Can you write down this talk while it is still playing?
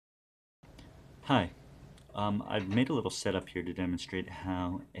Hi, I've made a little setup here to demonstrate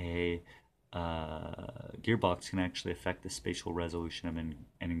how a gearbox can actually affect the spatial resolution of an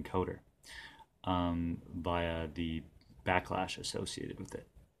encoder via the backlash associated with it.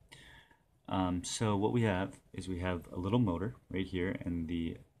 So what we have is we have a little motor right here, and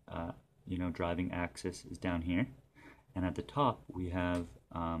the driving axis is down here, and at the top we have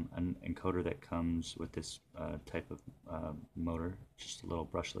an encoder that comes with this type of motor, just a little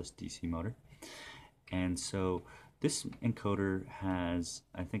brushless DC motor. And so this encoder has,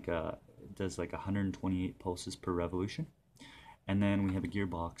 I think, it does like 128 pulses per revolution. And then we have a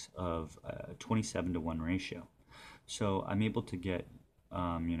gearbox of 27 to 1 ratio. So I'm able to get,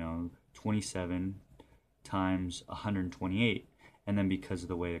 27 times 128. And then because of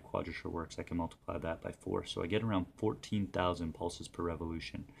the way the quadrature works, I can multiply that by 4. So I get around 14,000 pulses per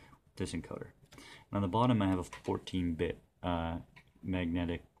revolution with this encoder. And on the bottom, I have a 14-bit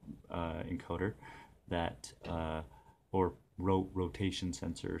magnetic encoder that or rotation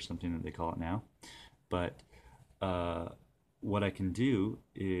sensor or something that they call it now. But what I can do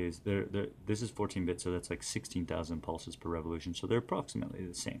is this is 14 bits, so that's like 16,000 pulses per revolution, so they're approximately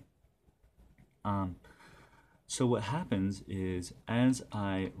the same. So what happens is as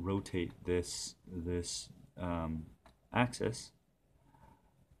I rotate this axis,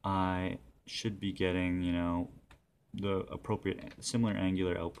 I should be getting, the appropriate similar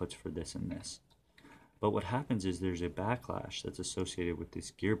angular outputs for this and this. But what happens is there's a backlash that's associated with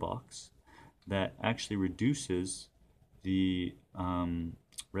this gearbox that actually reduces the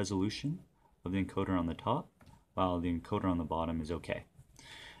resolution of the encoder on the top, while the encoder on the bottom is okay.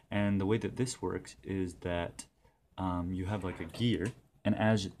 And the way that this works is that you have like a gear, and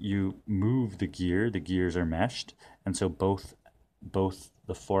as you move the gears are meshed, and so both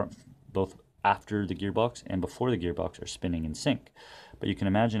after the gearbox and before the gearbox are spinning in sync. But you can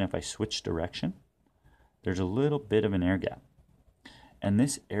imagine if I switch direction, there's a little bit of an air gap, and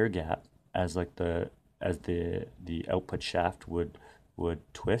this air gap, as the output shaft would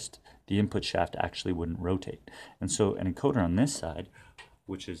twist, the input shaft actually wouldn't rotate. And so an encoder on this side,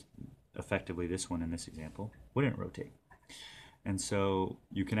 which is effectively this one in this example, wouldn't rotate. And so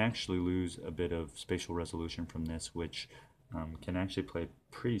you can actually lose a bit of spatial resolution from this, which can actually play a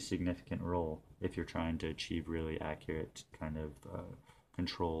pretty significant role if you're trying to achieve really accurate kind of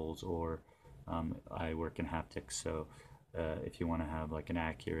controls, or I work in haptics, so if you want to have like an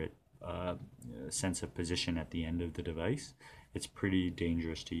accurate sense of position at the end of the device, it's pretty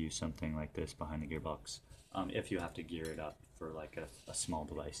dangerous to use something like this behind the gearbox if you have to gear it up for like a small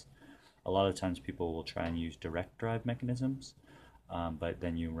device. A lot of times people will try and use direct drive mechanisms, but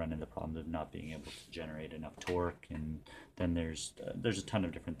then you run into problems of not being able to generate enough torque, and then there's a ton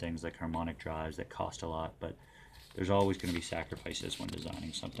of different things like harmonic drives that cost a lot, but there's always going to be sacrifices when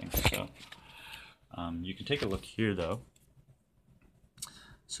designing something. So you can take a look here though.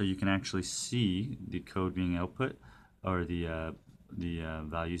 So you can actually see the code being output, or the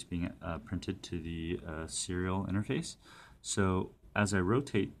values being printed to the serial interface. So as I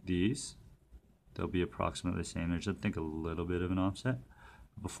rotate these, they'll be approximately the same. There's, I think, a little bit of an offset.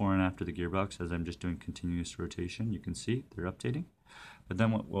 Before and after the gearbox, as I'm just doing continuous rotation, you can see they're updating. But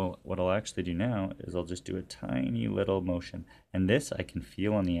then what I'll actually do now is I'll just do a tiny little motion. And this I can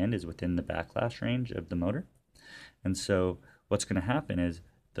feel on the end is within the backlash range of the motor. And so what's going to happen is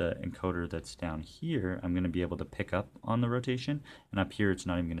the encoder that's down here, I'm going to be able to pick up on the rotation, and up here it's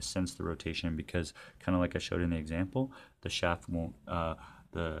not even going to sense the rotation, because kind of like I showed in the example, the shaft won't,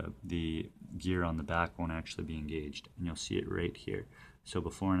 the gear on the back won't actually be engaged, and you'll see it right here. So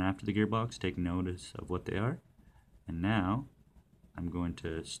before and after the gearbox, take notice of what they are, and now I'm going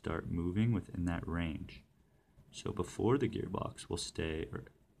to start moving within that range. So before the gearbox will stay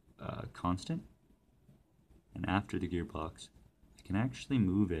constant, and after the gearbox I can actually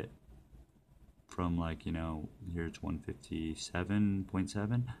move it from, like, here it's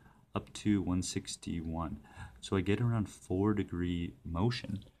 157.7 up to 161. So I get around 4-degree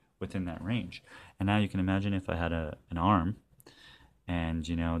motion within that range. And now you can imagine if I had an arm, and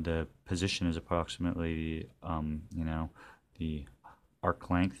the position is approximately the arc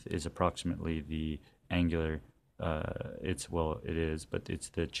length is approximately the angular it is, but it's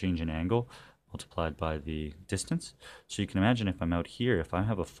the change in angle multiplied by the distance. So you can imagine if I'm out here, if I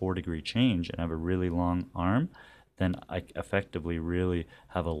have a 4-degree change and I have a really long arm, then I effectively really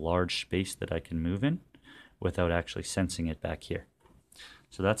have a large space that I can move in without actually sensing it back here.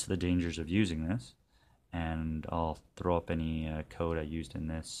 So that's the dangers of using this. And I'll throw up any code I used in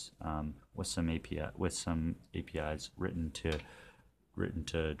this with some APIs written to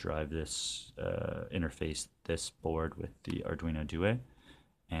drive this interface, this board with the Arduino Due,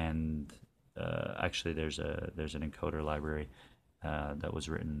 and actually there's an encoder library that was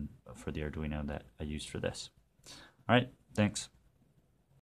written for the Arduino that I used for this. All right, thanks.